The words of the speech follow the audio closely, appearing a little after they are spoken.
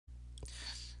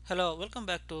Hello, welcome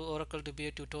back to Oracle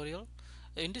DBA tutorial.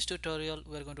 In this tutorial,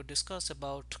 we are going to discuss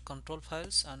about control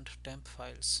files and temp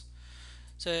files.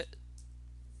 So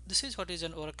this is what is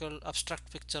an Oracle abstract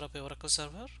picture of a Oracle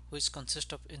server, which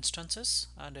consists of instances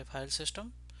and a file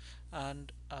system.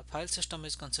 And a file system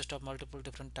is consist of multiple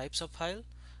different types of file.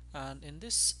 And in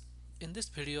this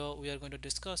video, we are going to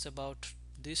discuss about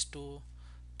these two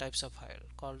types of file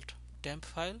called temp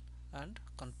file and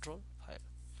control file.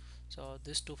 So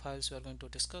these two files we are going to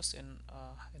discuss in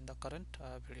the current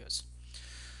videos.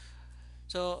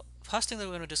 So first thing that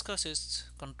we're going to discuss is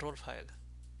control file.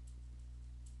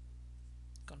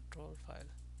 Control file.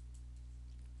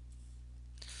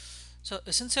 So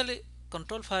essentially,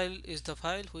 control file is the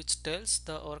file which tells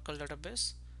the Oracle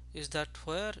database is that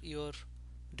where your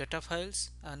data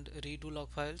files and redo log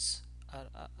files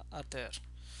are there,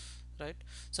 right?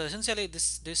 So essentially,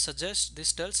 this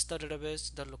tells the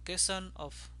database the location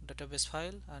of database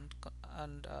file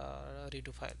and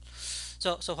redo file.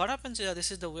 So what happens here? This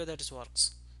is the way that it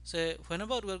works. So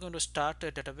whenever we are going to start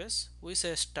a database, we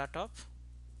say startup,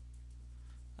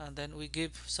 and then we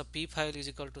give some p file is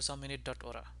equal to some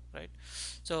init.ora, right?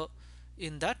 So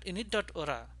in that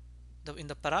init.ora, in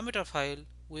the parameter file,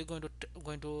 we're going to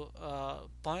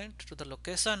point to the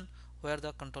location where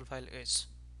the control file is.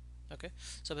 Okay,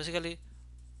 so basically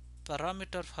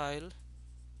parameter file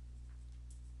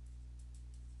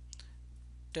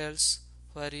tells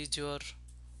where is your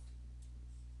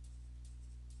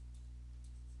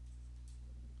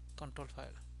control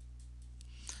file,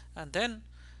 and then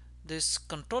this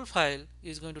control file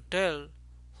is going to tell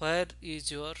where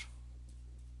is your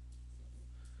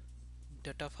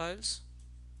data files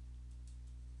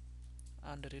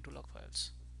and redo log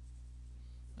files.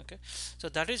 Okay, so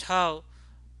that is how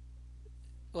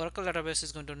Oracle database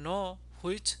is going to know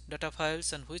which data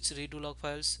files and which redo log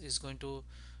files is going to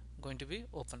be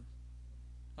open.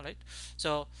 All right,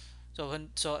 so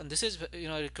and this is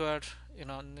required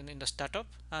in the startup,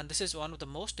 and this is one of the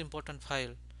most important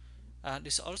file, and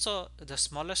it's also the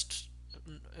smallest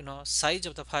size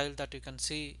of the file that you can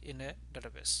see in a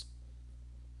database.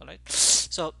 All right,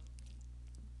 so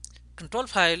control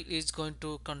file is going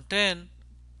to contain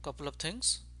couple of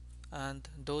things, and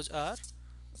those are,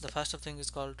 the first of thing is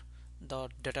called the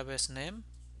database name.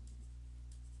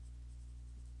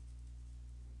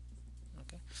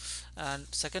 Okay, and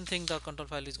second thing the control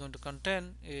file is going to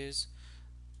contain is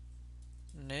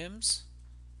names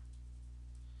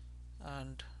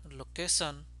and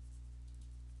location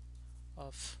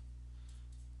of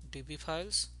db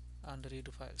files and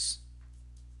redo files.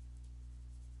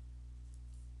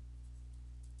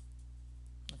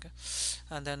 Okay,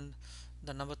 and then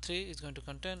the number 3 is going to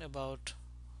contain about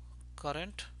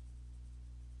current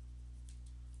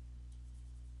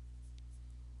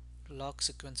log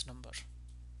sequence number,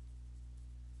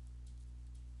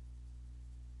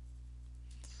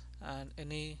 and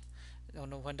any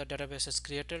when the database is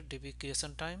created, db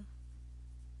creation time,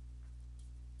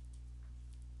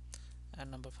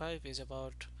 and number 5 is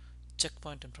about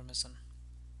checkpoint information.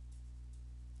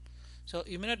 So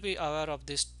you may not be aware of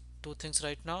these two things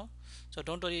right now, so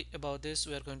don't worry about this.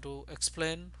 We are going to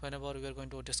explain whenever we are going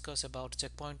to discuss about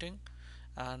checkpointing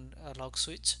and log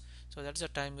switch. So that's the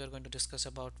time we are going to discuss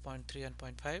about point 3 and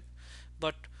point 5.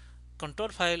 But control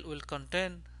file will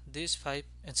contain these five,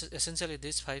 essentially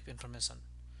these 5 information.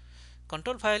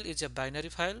 Control file is a binary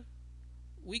file.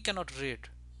 We cannot read,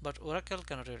 but Oracle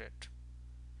can read it.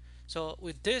 So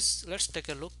with this, let's take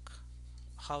a look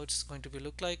how it's going to be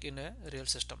look like in a real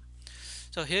system.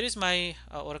 So here is my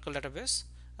Oracle database,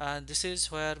 and this is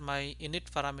where my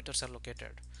init parameters are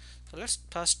located. So let's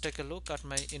first take a look at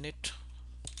my init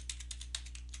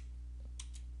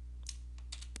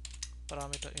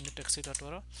parameter, init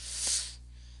xc.ora.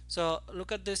 So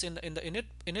look at this, in the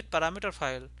init parameter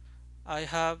file, I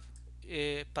have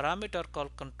a parameter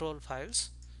called control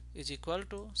files is equal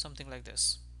to something like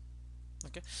this.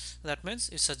 Okay, that means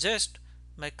it suggests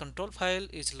my control file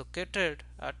is located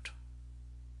at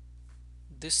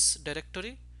this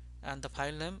directory, and the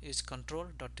file name is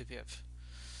control.dbf.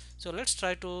 So let's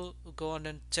try to go on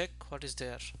and check what is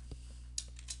there.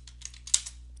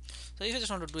 So if I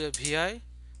just want to do a vi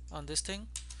on this thing,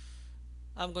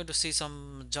 I'm going to see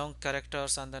some junk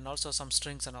characters and then also some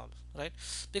strings and all, right?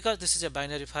 Because this is a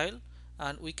binary file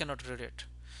and we cannot read it,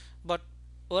 but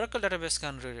Oracle database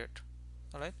can read it.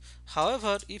 All right,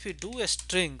 however, if we do a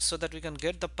string so that we can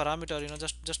get the parameter,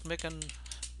 just make an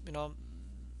you know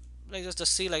like just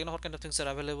see, like, what kind of things are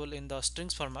available in the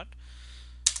strings format.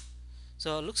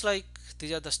 So looks like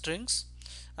these are the strings,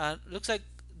 and looks like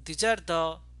these are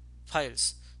the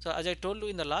files. So as I told you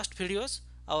in the last videos,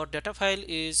 our data file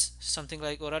is something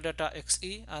like aura data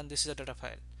xe, and this is a data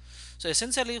file. So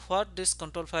essentially what this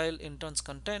control file in turns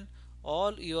contain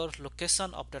all your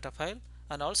location of data file,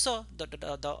 and also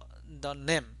the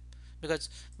name, because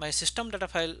my system data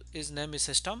file is name is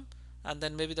system, and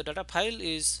then maybe the data file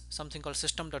is something called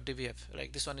system.dbf,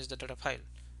 like this one is the data file.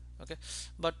 Okay,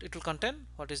 but it will contain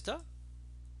what is the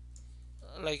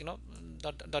like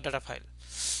the data file.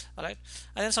 All right,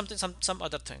 and then some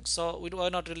other things. So we are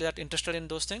not really that interested in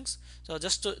those things. So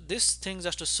just to this thing,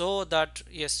 just to show that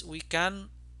yes, we can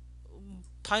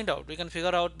we can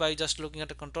figure out by just looking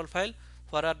at a control file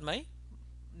where are my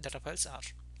data files are.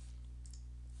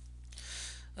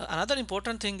 Another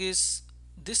important thing is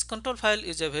this control file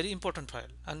is a very important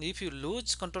file, and if you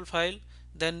lose control file,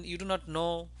 then you do not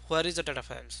know where is the data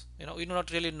files. You do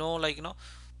not really know, like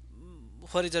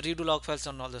where is the redo log files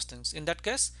and all those things. In that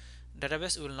case,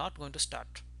 database will not going to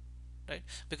start, right?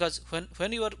 Because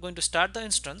when you are going to start the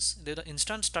instance, the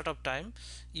instance startup time,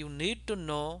 you need to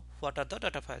know what are the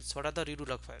data files, what are the redo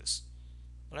log files,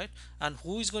 right? And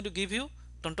who is going to give you?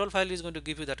 Control file is going to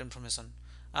give you that information.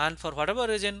 And for whatever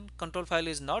reason control file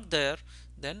is not there,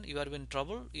 then you are in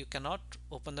trouble. You cannot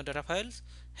open the data files,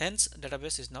 hence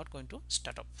database is not going to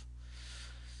start up.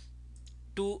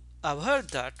 To avoid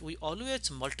that, we always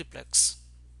multiplex.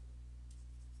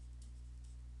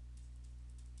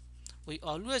 We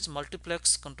always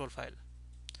multiplex control file.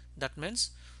 That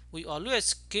means we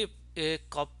always keep a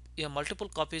multiple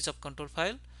copies of control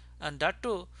file, and that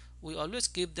too we always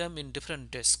keep them in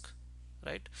different disk,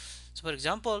 right? So for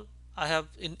example, I have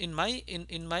in my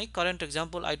current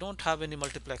example, I don't have any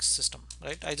multiplex system,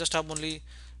 right? I just have only,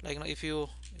 like if you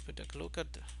take a look at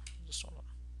just hold on,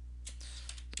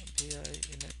 bi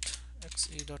init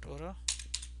xe.aura.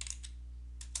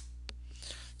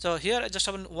 So here I just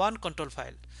have one control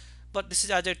file, but this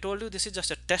is, as I told you, this is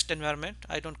just a test environment.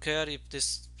 I don't care if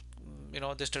this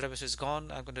this database is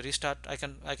gone. I'm going to restart. I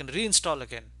can reinstall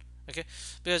again. Okay,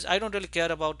 because I don't really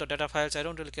care about the data files. I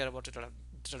don't really care about the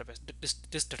database,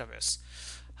 this database.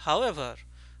 However,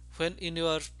 when in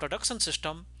your production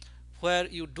system where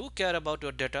you do care about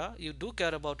your data, you do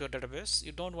care about your database,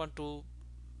 you don't want to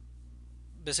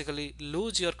basically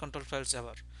lose your control files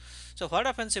ever. So what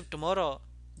happens if tomorrow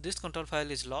this control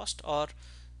file is lost, or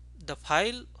the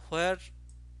file where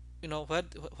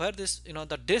where this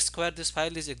the disk where this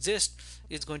file is exists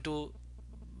is going to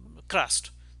crash?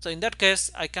 So in that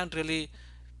case, I can't really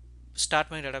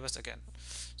start my database again.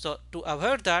 So to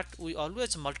avoid that, we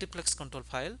always multiplex control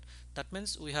file. That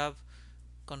means we have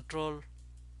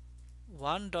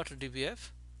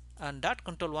control1.dbf, and that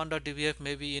control1.dbf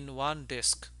may be in one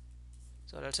disk.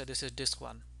 So let's say this is disk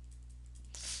 1.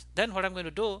 Then what I'm going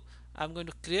to do, I'm going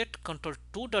to create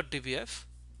control2.dbf,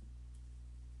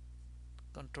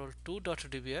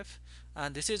 control2.dbf,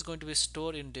 and this is going to be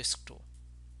stored in disk 2.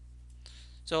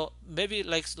 So maybe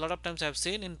like a lot of times I have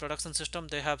seen in production system,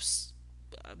 they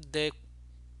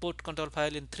put control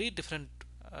file in 3 different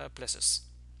places.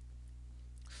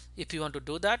 If you want to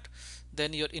do that,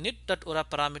 then your init.aura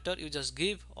parameter, you just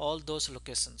give all those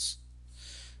locations.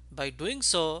 By doing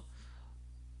so,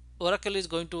 Oracle is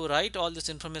going to write all this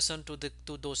information to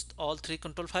those all 3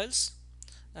 control files.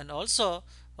 And also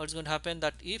what's going to happen,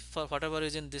 that if for whatever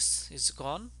reason this is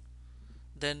gone,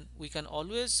 then we can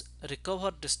always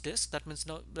recover this disk. That means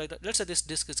like let's say this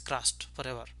disk is crashed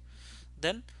forever,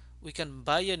 then we can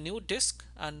buy a new disk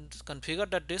and configure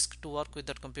that disk to work with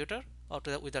that computer or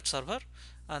with that server,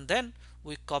 and then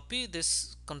we copy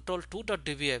this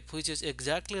control2.dbf, which is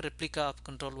exactly replica of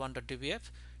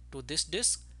control1.dbf, to this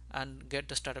disk and get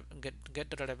the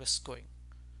database going.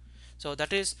 So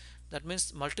that means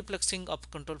multiplexing of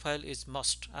control file is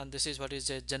must, and this is what is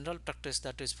a general practice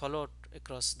that is followed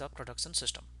across the production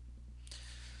system.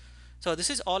 So this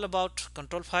is all about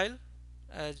control file.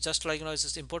 Just like it's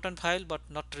this important file, but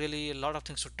not really a lot of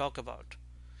things to talk about.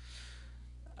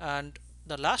 And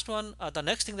the last one, the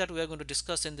next thing that we are going to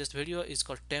discuss in this video is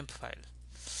called temp file.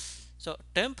 So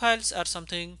temp files are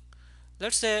something,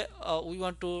 let's say we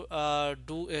want to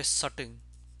do a sorting,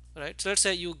 right? So let's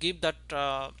say you give that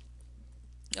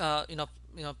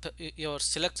your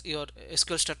select your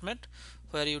SQL statement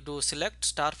where you do select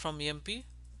star from emp,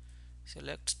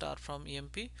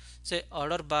 say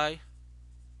order by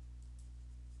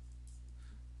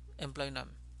employee name.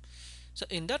 So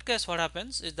in that case, what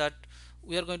happens is that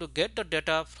we are going to get the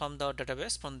data from the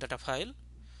database, from data file,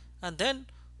 and then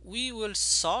we will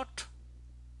sort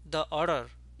the order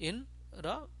in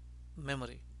the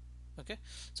memory. Okay,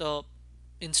 so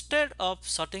instead of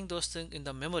sorting those things in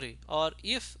the memory, or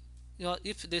if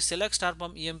if the select star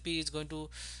from emp is going to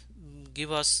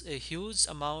give us a huge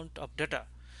amount of data,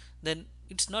 then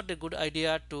it's not a good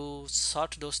idea to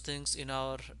sort those things in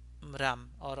our RAM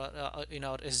or in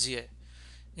our SGA.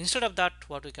 Instead of that,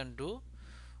 what we can do,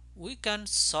 we can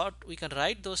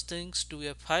write those things to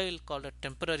a file called a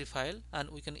temporary file, and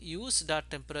we can use that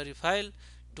temporary file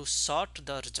to sort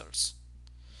the results.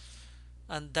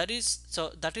 And that is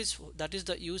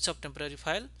the use of temporary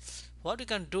file. What we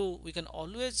can do, we can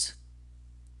always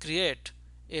create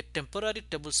a temporary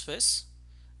table space,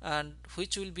 and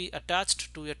which will be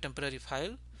attached to a temporary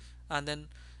file, and then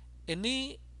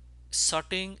any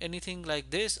sorting, anything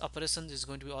like this operation is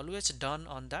going to be always done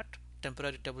on that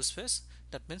temporary table space,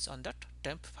 that means on that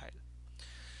temp file.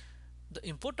 The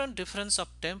important difference of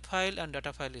temp file and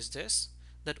data file is this,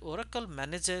 that Oracle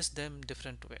manages them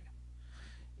different way.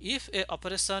 If a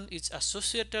operation is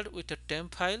associated with a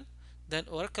temp file, then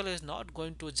Oracle is not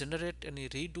going to generate any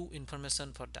redo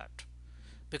information for that,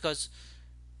 because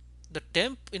the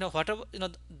temp, whatever,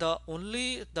 the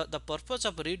only the purpose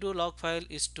of redo log file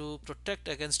is to protect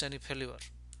against any failure,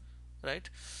 right?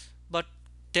 But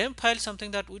temp file is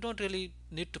something that we don't really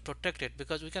need to protect it,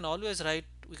 because we can always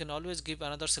give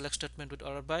another select statement with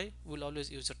order by, we'll always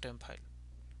use a temp file.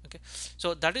 Okay,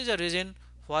 so that is the reason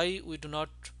why we do not,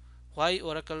 why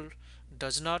Oracle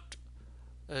does not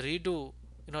redo,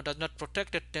 does not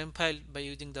protect a temp file by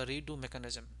using the redo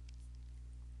mechanism.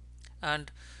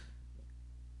 And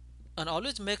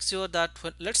always make sure that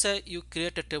when, let's say you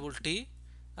create a table T,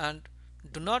 and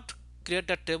do not create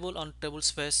a table on table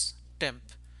space temp.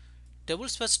 Table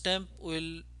space temp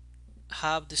will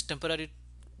have this temporary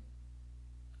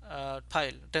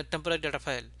temporary data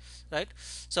file, right?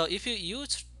 So if you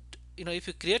use, if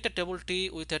you create a table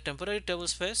T with a temporary table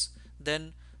space,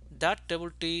 then that table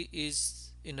T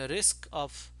is in a risk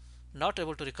of not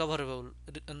able to recoverable,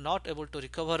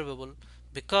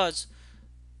 because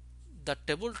the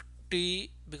table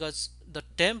T, because the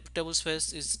temp table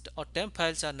space is, or temp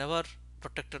files are never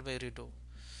protected by redo.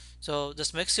 So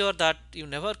just make sure that you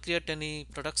never create any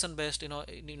production based,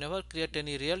 you never create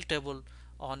any real table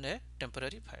on a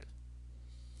temporary file.